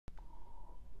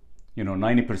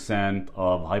90%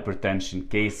 of hypertension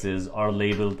cases are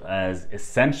labeled as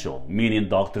essential, meaning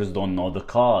doctors don't know the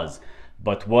cause.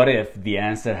 But what if the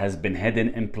answer has been hidden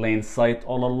in plain sight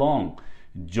all along?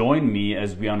 Join me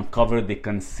as we uncover the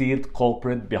concealed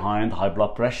culprit behind high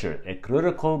blood pressure, a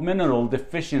critical mineral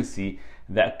deficiency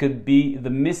that could be the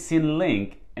missing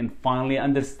link in finally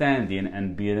understanding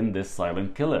and beating this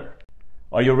silent killer.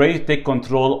 Are you ready to take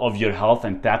control of your health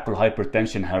and tackle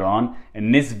hypertension head on?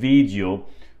 In this video,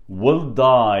 we'll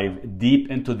dive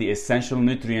deep into the essential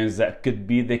nutrients that could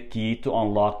be the key to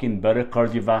unlocking better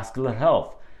cardiovascular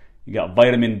health. You got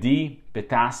vitamin D,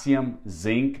 potassium,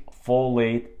 zinc,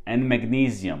 folate, and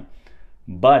magnesium.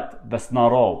 But that's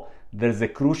not all. There's a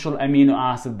crucial amino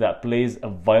acid that plays a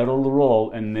vital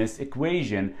role in this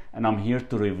equation, and I'm here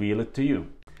to reveal it to you.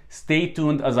 Stay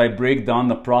tuned as I break down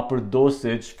the proper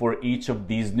dosage for each of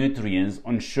these nutrients,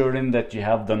 ensuring that you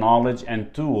have the knowledge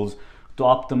and tools to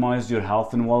optimize your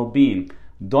health and well-being.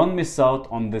 Don't miss out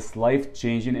on this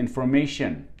life-changing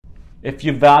information. If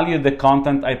you value the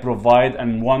content I provide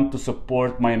and want to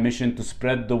support my mission to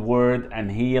spread the word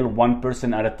and heal one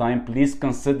person at a time, please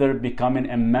consider becoming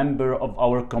a member of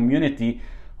our community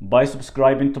by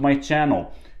subscribing to my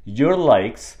channel. Your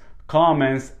likes,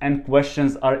 comments, and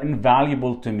questions are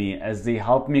invaluable to me as they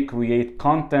help me create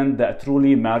content that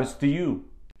truly matters to you.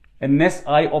 In this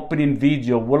eye-opening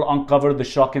video, we'll uncover the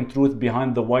shocking truth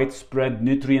behind the widespread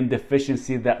nutrient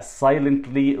deficiency that's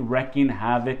silently wreaking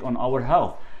havoc on our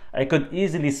health. I could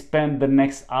easily spend the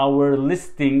next hour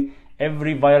listing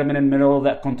every vitamin and mineral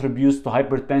that contributes to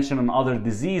hypertension and other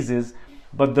diseases,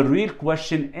 but the real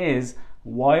question is,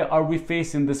 why are we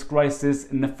facing this crisis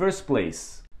in the first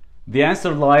place? The answer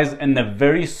lies in the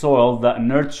very soil that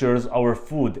nurtures our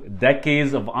food.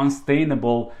 Decades of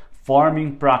unsustainable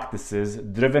farming practices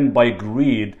driven by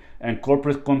greed and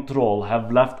corporate control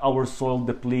have left our soil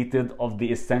depleted of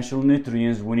the essential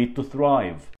nutrients we need to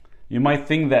thrive. You might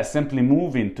think that simply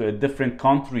moving to a different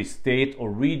country, state, or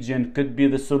region could be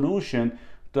the solution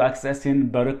to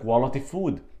accessing better quality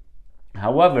food.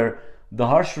 However, the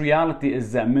harsh reality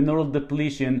is that mineral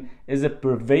depletion is a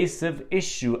pervasive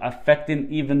issue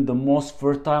affecting even the most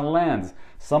fertile lands.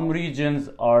 Some regions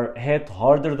are hit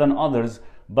harder than others,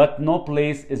 but no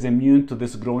place is immune to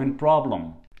this growing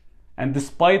problem. And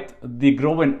despite the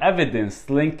growing evidence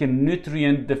linking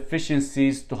nutrient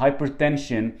deficiencies to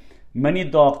hypertension, many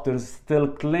doctors still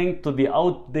cling to the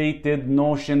outdated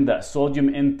notion that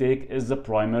sodium intake is the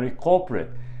primary culprit.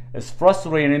 It's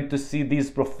frustrating to see these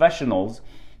professionals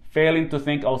failing to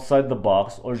think outside the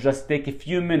box or just take a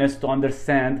few minutes to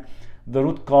understand the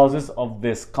root causes of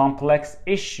this complex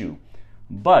issue.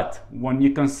 But when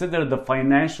you consider the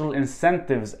financial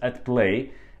incentives at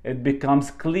play, it becomes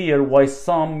clear why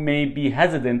some may be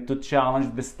hesitant to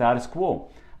challenge the status quo.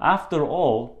 After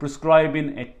all,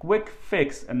 prescribing a quick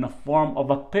fix in the form of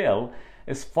a pill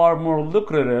is far more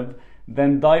lucrative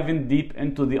than diving deep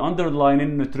into the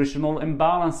underlying nutritional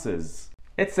imbalances.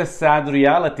 It's a sad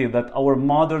reality that our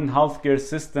modern healthcare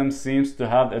system seems to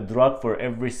have a drug for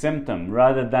every symptom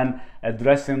rather than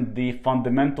addressing the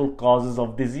fundamental causes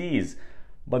of disease.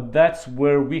 But that's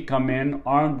where we come in,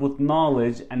 armed with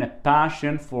knowledge and a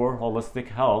passion for holistic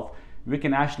health. We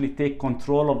can actually take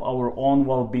control of our own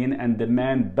well-being and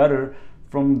demand better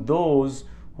from those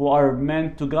who are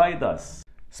meant to guide us.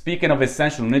 Speaking of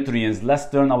essential nutrients, let's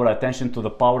turn our attention to the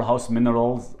powerhouse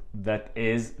minerals that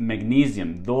is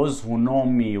magnesium. Those who know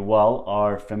me well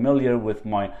are familiar with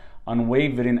my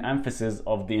unwavering emphasis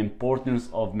of the importance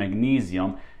of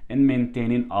magnesium in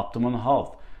maintaining optimal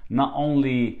health. Not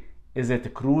only is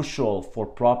it crucial for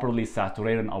properly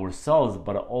saturating our cells,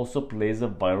 but it also plays a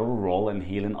vital role in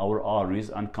healing our arteries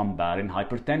and combating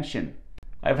hypertension.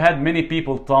 I've had many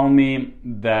people tell me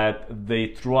that they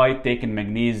tried taking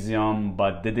magnesium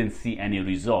but didn't see any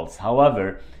results.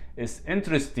 However, it's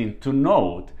interesting to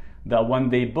note that when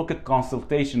they book a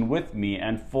consultation with me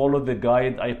and follow the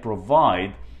guide I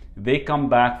provide, they come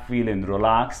back feeling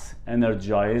relaxed,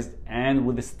 energized, and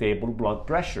with a stable blood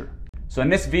pressure. So in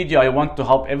this video, I want to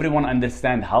help everyone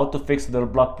understand how to fix their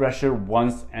blood pressure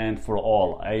once and for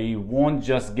all. I won't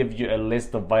just give you a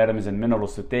list of vitamins and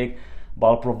minerals to take, but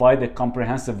I'll provide a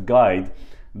comprehensive guide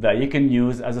that you can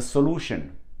use as a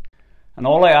solution. And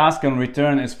all I ask in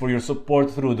return is for your support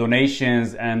through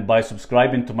donations and by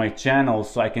subscribing to my channel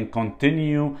so I can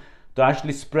continue to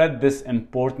actually spread this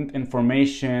important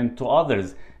information to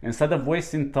others. Instead of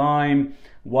wasting time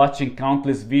watching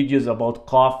countless videos about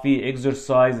coffee,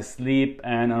 exercise, sleep,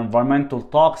 and environmental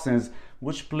toxins,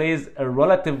 which plays a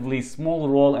relatively small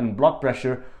role in blood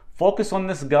pressure, focus on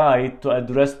this guide to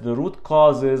address the root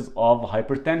causes of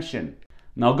hypertension.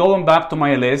 Now, going back to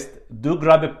my list, do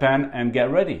grab a pen and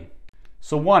get ready.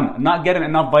 So one, not getting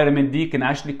enough vitamin D can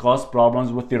actually cause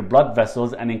problems with your blood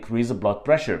vessels and increase the blood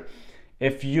pressure.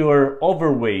 If you're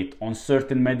overweight on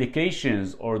certain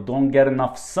medications or don't get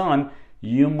enough sun,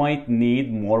 you might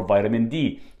need more vitamin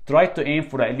D. Try to aim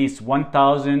for at least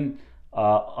 1000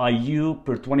 IU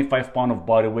per 25 pound of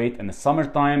body weight in the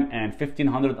summertime and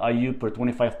 1500 IU per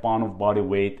 25 pound of body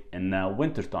weight in the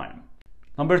wintertime.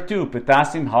 Number two,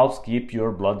 potassium helps keep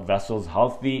your blood vessels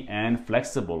healthy and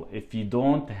flexible. If you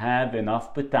don't have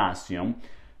enough potassium,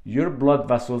 your blood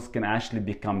vessels can actually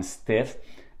become stiff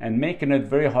and making it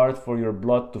very hard for your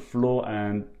blood to flow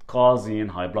and causing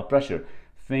high blood pressure.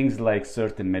 Things like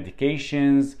certain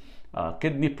medications,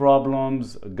 kidney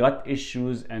problems, gut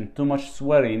issues, and too much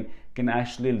sweating can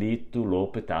actually lead to low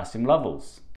potassium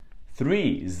levels.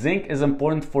 3. Zinc is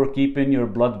important for keeping your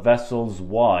blood vessels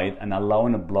wide and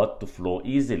allowing the blood to flow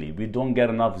easily. We don't get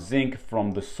enough zinc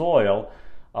from the soil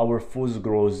our foods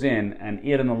grows in, and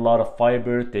eating a lot of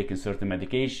fiber, taking certain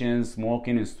medications,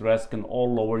 smoking, and stress can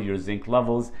all lower your zinc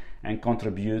levels and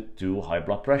contribute to high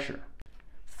blood pressure.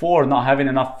 4. Not having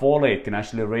enough folate can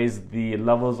actually raise the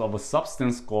levels of a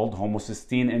substance called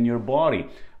homocysteine in your body,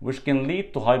 which can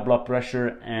lead to high blood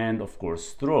pressure and, of course,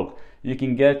 stroke. You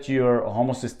can get your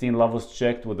homocysteine levels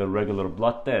checked with a regular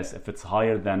blood test. If it's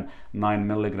higher than 9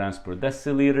 milligrams per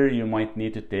deciliter, you might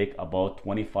need to take about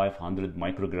 2500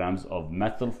 micrograms of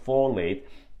methylfolate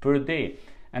per day.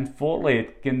 And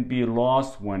folate can be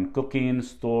lost when cooking,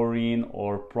 storing,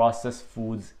 or processed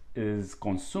foods is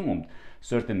consumed.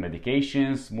 Certain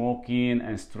medications, smoking,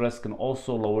 and stress can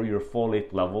also lower your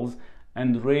folate levels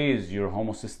and raise your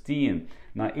homocysteine.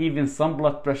 Now, even some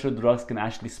blood pressure drugs can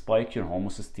actually spike your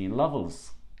homocysteine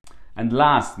levels. And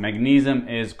last, magnesium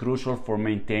is crucial for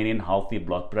maintaining healthy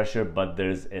blood pressure, but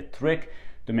there's a trick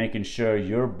to making sure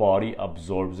your body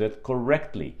absorbs it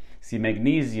correctly. See,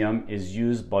 magnesium is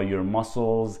used by your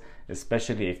muscles,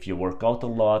 especially if you work out a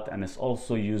lot, and it's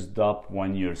also used up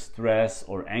when you're stressed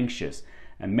or anxious.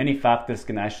 And many factors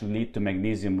can actually lead to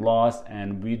magnesium loss,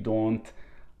 and we don't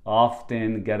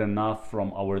often get enough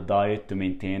from our diet to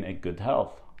maintain a good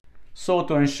health. So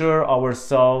to ensure our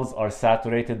cells are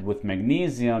saturated with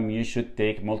magnesium, you should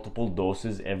take multiple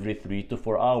doses every 3 to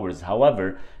 4 hours.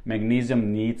 However,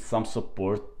 magnesium needs some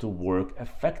support to work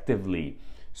effectively.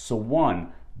 So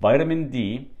 1, vitamin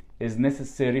D is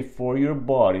necessary for your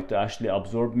body to actually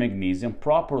absorb magnesium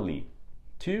properly.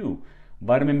 2,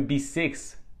 vitamin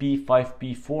B6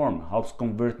 P5P form helps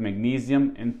convert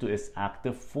magnesium into its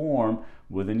active form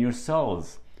within your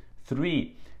cells.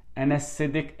 3, an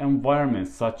acidic environment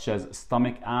such as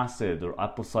stomach acid or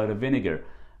apple cider vinegar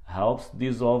helps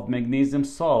dissolve magnesium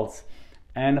salts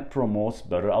and promotes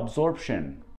better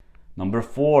absorption. Number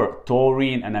 4,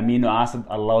 taurine, an amino acid,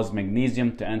 allows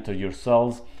magnesium to enter your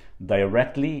cells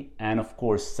directly and, of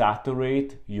course,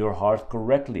 saturate your heart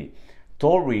correctly.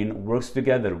 Taurine works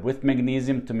together with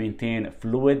magnesium to maintain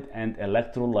fluid and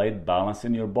electrolyte balance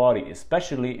in your body,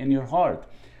 especially in your heart.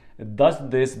 It does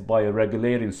this by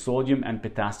regulating sodium and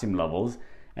potassium levels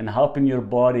and helping your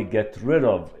body get rid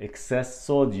of excess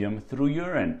sodium through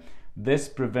urine. This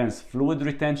prevents fluid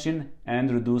retention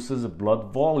and reduces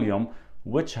blood volume,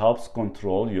 which helps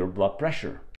control your blood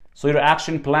pressure. So your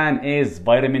action plan is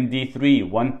vitamin D3,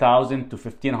 1000 to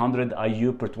 1500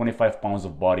 IU per 25 pounds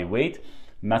of body weight,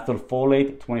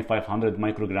 methylfolate 2500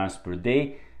 micrograms per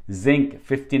day, zinc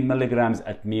 15 milligrams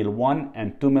at meal 1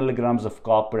 and 2 milligrams of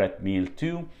copper at meal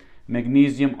 2,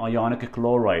 magnesium ionic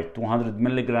chloride 200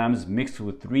 milligrams mixed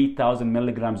with 3000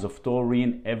 milligrams of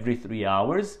taurine every 3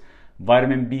 hours,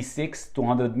 vitamin B6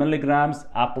 200 milligrams,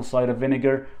 apple cider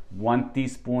vinegar 1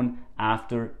 teaspoon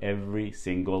after every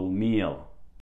single meal.